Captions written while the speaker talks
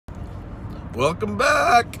Welcome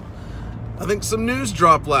back. I think some news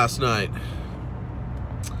dropped last night.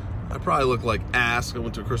 I probably look like ass. I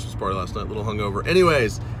went to a Christmas party last night, a little hungover.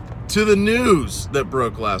 Anyways, to the news that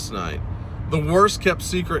broke last night. The worst kept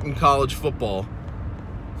secret in college football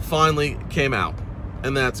finally came out.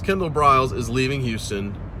 And that's Kendal Briles is leaving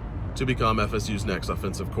Houston to become FSU's next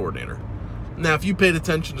offensive coordinator. Now, if you paid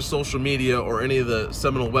attention to social media or any of the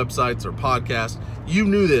seminal websites or podcasts, you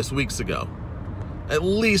knew this weeks ago. At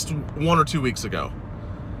least 1 or 2 weeks ago,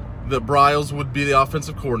 that Briles would be the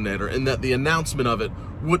offensive coordinator and that the announcement of it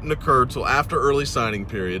wouldn't occur till after early signing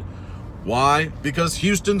period. Why? Because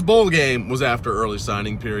Houston's bowl game was after early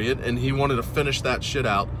signing period, and he wanted to finish that shit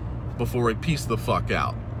out before he pieced the fuck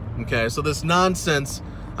out. Okay, so this nonsense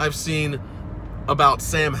I've seen about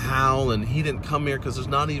Sam Howell, and he didn't come here because there's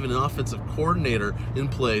not even an offensive coordinator in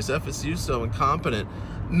place. FSU's so incompetent.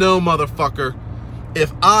 No, motherfucker.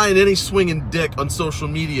 If I and any swinging dick on social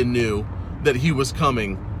media knew that he was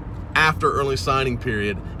coming after early signing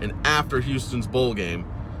period and after Houston's bowl game,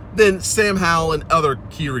 then Sam Howell and other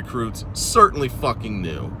key recruits certainly fucking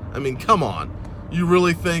knew. I mean, come on. You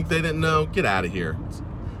really think they didn't know? Get out of here.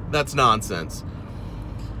 That's nonsense.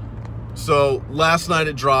 So last night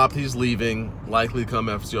it dropped. He's leaving, likely to become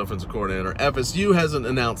FSU offensive coordinator. FSU hasn't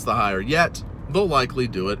announced the hire yet. They'll likely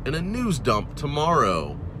do it in a news dump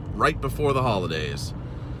tomorrow, right before the holidays.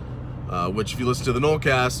 Which, if you listen to the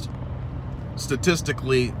Nolecast,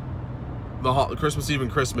 statistically, the Christmas Eve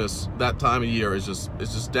and Christmas, that time of year is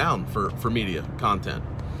just down for media content.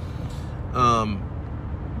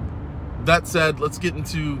 That said, let's get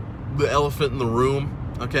into the elephant in the room.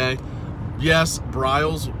 Okay. Yes,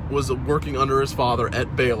 Briles was working under his father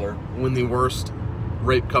at Baylor when the worst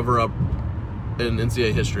rape cover-up in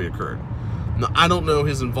NCAA history occurred. Now, I don't know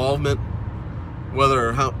his involvement,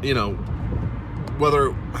 how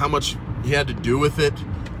much he had to do with it,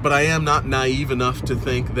 but I am not naive enough to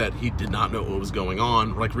think that he did not know what was going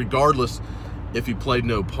on. Like, regardless if he played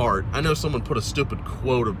no part. I know someone put a stupid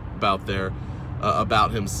quote about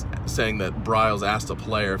him saying that Briles asked a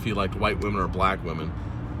player if he liked white women or black women.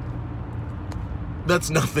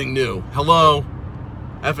 That's nothing new. Hello?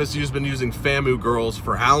 FSU's been using FAMU girls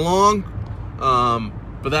for how long?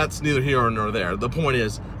 But that's neither here nor there. The point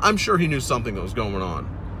is, I'm sure he knew something that was going on.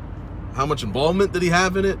 How much involvement did he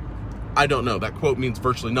have in it? I don't know. That quote means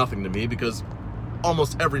virtually nothing to me because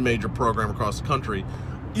almost every major program across the country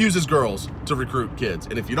uses girls to recruit kids.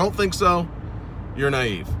 And if you don't think so, you're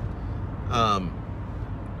naive. But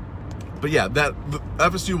yeah, the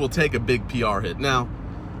FSU will take a big PR hit. Now,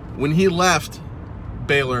 when he left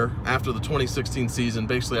Baylor after the 2016 season,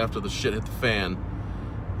 basically after the shit hit the fan,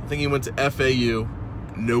 I think he went to FAU.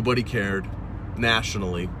 Nobody cared.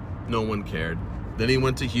 Nationally, no one cared. Then he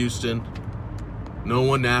went to Houston. No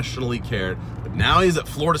one nationally cared. But now he's at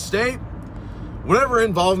Florida State. Whatever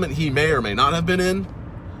involvement he may or may not have been in,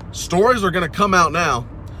 stories are going to come out now.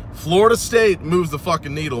 Florida State moves the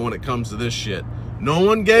fucking needle when it comes to this shit. No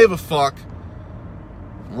one gave a fuck.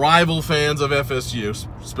 Rival fans of FSU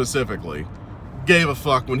specifically gave a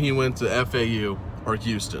fuck when he went to FAU or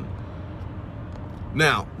Houston.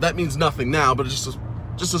 Now, that means nothing now, but it's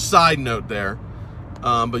just a side note there.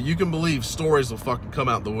 But you can believe stories will fucking come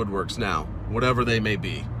out the woodworks now, whatever they may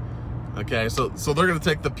be. Okay, so they're going to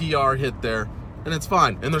take the PR hit there, and it's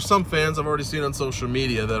fine. And there's some fans I've already seen on social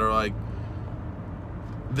media that are like,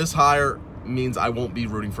 this hire means I won't be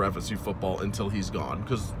rooting for FSU football until he's gone,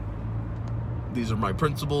 because these are my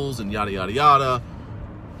principles and yada, yada, yada.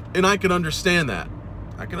 And I can understand that.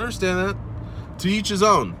 I can understand that. To each his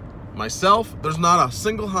own. Myself, there's not a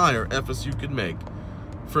single hire FSU could make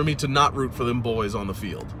for me to not root for them boys on the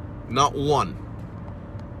field. Not one.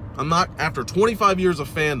 I'm not, after 25 years of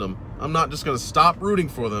fandom, I'm not just going to stop rooting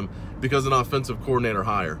for them because of an offensive coordinator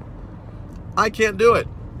hire. I can't do it.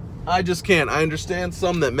 I just can't. I understand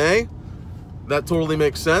some that may. That totally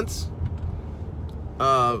makes sense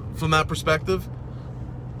from that perspective.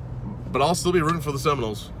 But I'll still be rooting for the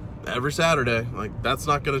Seminoles every Saturday. Like, that's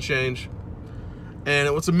not going to change.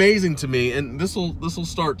 And what's amazing to me, and this will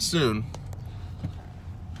start soon,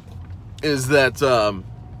 is that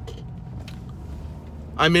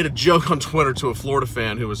I made a joke on Twitter to a Florida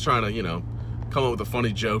fan who was trying to, come up with a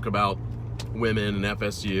funny joke about women and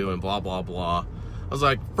FSU and blah, blah, blah. I was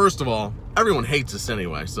like, first of all, everyone hates us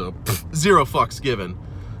anyway, so zero fucks given.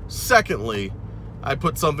 Secondly, I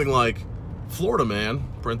put something like, Florida man,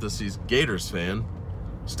 parentheses, Gators fan,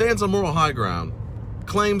 stands on moral high ground,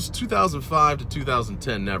 claims 2005 to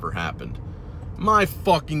 2010 never happened. My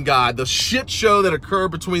fucking God, the shit show that occurred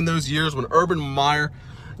between those years when Urban Meyer,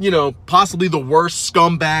 possibly the worst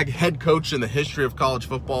scumbag head coach in the history of college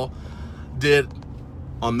football, did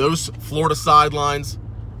on those Florida sidelines,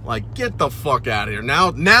 like, get the fuck out of here.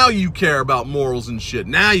 Now you care about morals and shit.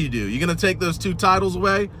 Now you do. You gonna take those 2 titles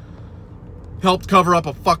away? Helped cover up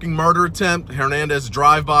a fucking murder attempt, Hernandez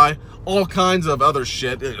drive-by, all kinds of other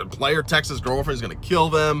shit. A player texts his girlfriend's gonna kill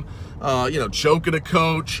them, choking a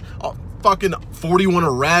coach, fucking 41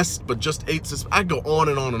 arrests, but just 8 I go on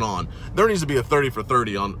and on and on. There needs to be a 30 for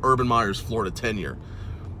 30 on Urban Meyer's Florida tenure.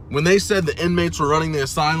 When they said the inmates were running the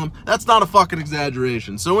asylum, that's not a fucking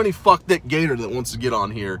exaggeration. So any fuck dick gator that wants to get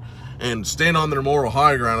on here and stand on their moral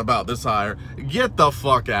high ground about this hire, get the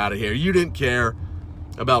fuck out of here. You didn't care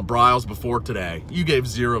about Briles before today. You gave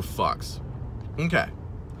 0 fucks. Okay.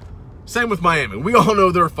 Same with Miami. We all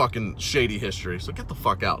know their fucking shady history, so get the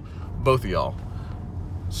fuck out. Both of y'all.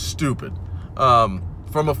 Stupid. From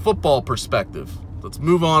a football perspective, let's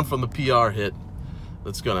move on from the PR hit.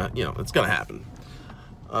 That's gonna, it's gonna happen.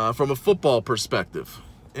 From a football perspective,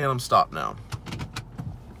 and I'm stopped now.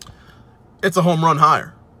 It's a home run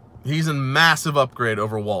hire. He's a massive upgrade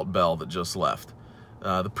over Walt Bell that just left.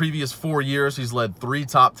 The previous 4 years, he's led 3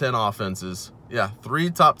 top 10 offenses. Yeah, 3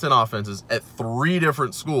 top 10 offenses at 3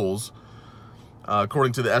 different schools,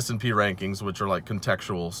 according to the S&P rankings, which are like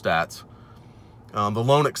contextual stats. The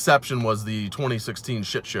lone exception was the 2016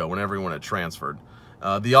 shit show when everyone had transferred.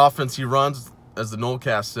 The offense he runs, as the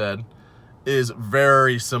Nolecast said, is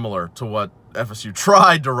very similar to what FSU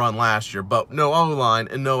tried to run last year, but no O-line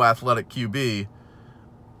and no athletic QB.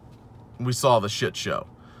 We saw the shit show.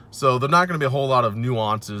 So there's not going to be a whole lot of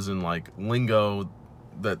nuances and like lingo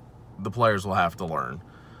that the players will have to learn,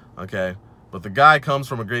 okay? But the guy comes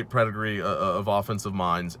from a great pedigree of offensive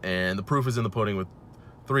minds, and the proof is in the pudding with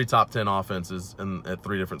 3 top 10 offenses at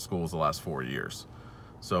 3 different schools the last 4 years.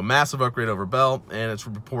 So massive upgrade over Bell, and it's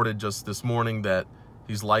reported just this morning that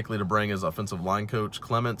he's likely to bring his offensive line coach,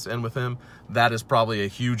 Clements, in with him. That is probably a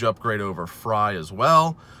huge upgrade over Fry as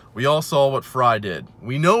well. We all saw what Fry did.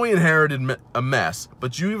 We know he inherited a mess,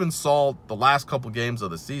 but you even saw the last couple games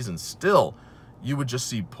of the season. Still, you would just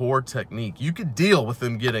see poor technique. You could deal with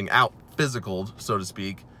him getting out physicaled, so to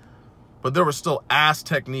speak, but there was still ass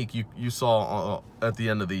technique you saw at the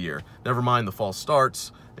end of the year. Never mind the false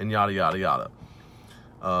starts and yada, yada, yada.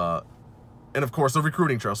 And, of course, the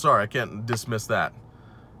recruiting trail. Sorry, I can't dismiss that.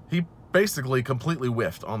 He basically completely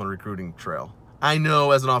whiffed on the recruiting trail. I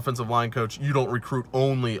know as an offensive line coach, you don't recruit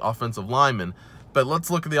only offensive linemen, but let's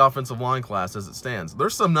look at the offensive line class as it stands.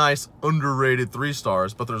 There's some nice underrated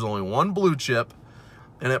 3-stars, but there's only 1 blue chip,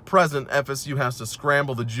 and at present, FSU has to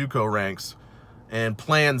scramble the JUCO ranks and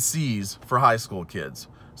plan C's for high school kids.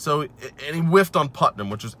 So, and he whiffed on Putnam,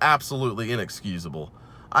 which was absolutely inexcusable.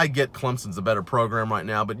 I get Clemson's a better program right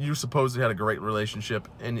now, but you supposedly had a great relationship,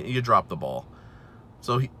 and you dropped the ball.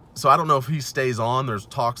 So I don't know if he stays on. There's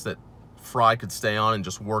talks that Fry could stay on and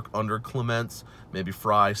just work under Clements. Maybe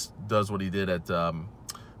Fry does what he did at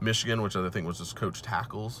Michigan, which I think was just coach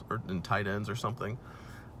tackles and tight ends or something.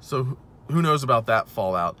 So who knows about that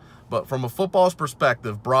fallout. But from a football's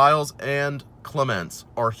perspective, Briles and Clements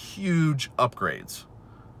are huge upgrades.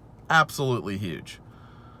 Absolutely huge.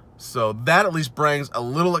 So that at least brings a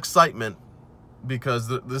little excitement, because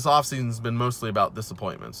this offseason's been mostly about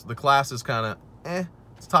disappointments. The class is kind of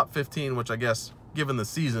it's top 15, which I guess, given the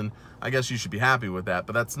season, I guess you should be happy with that.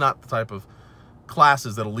 But that's not the type of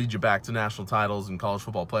classes that'll lead you back to national titles and college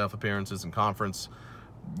football playoff appearances and conference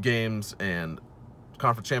games and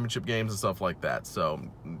conference championship games and stuff like that. So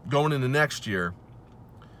going into next year,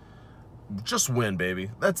 just win,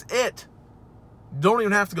 baby. That's it. Don't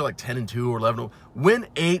even have to go like 10-2 or 11-0. Win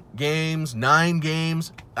 8 games, 9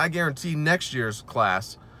 games. I guarantee next year's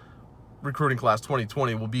class, recruiting class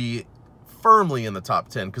 2020, will be firmly in the top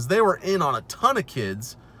 10, because they were in on a ton of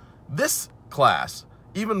kids this class,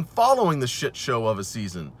 even following the shit show of a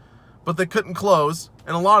season. But they couldn't close,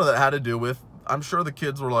 and a lot of that had to do with, I'm sure the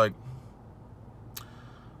kids were like,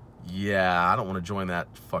 yeah, I don't want to join that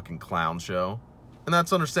fucking clown show. And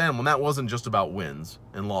that's understandable. And that wasn't just about wins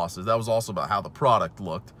and losses. That was also about how the product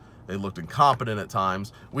looked. They looked incompetent at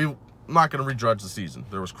times. I'm not going to rejudge the season.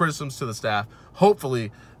 There was criticisms to the staff.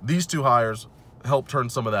 Hopefully, these 2 hires help turn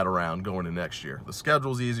some of that around going into next year. The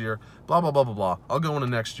schedule's easier, blah, blah, blah, blah, blah. I'll go into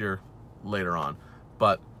next year later on.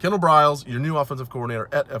 But Kendal Briles, your new offensive coordinator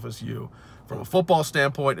at FSU. From a football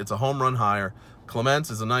standpoint, it's a home run hire.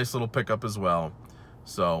 Clements is a nice little pickup as well.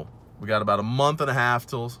 So we got about a month and a half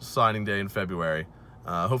till signing day in February.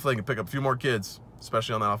 Hopefully they can pick up a few more kids,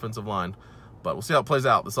 especially on that offensive line. But we'll see how it plays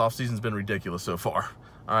out. This offseason's been ridiculous so far.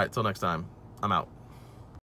 All right, till next time, I'm out.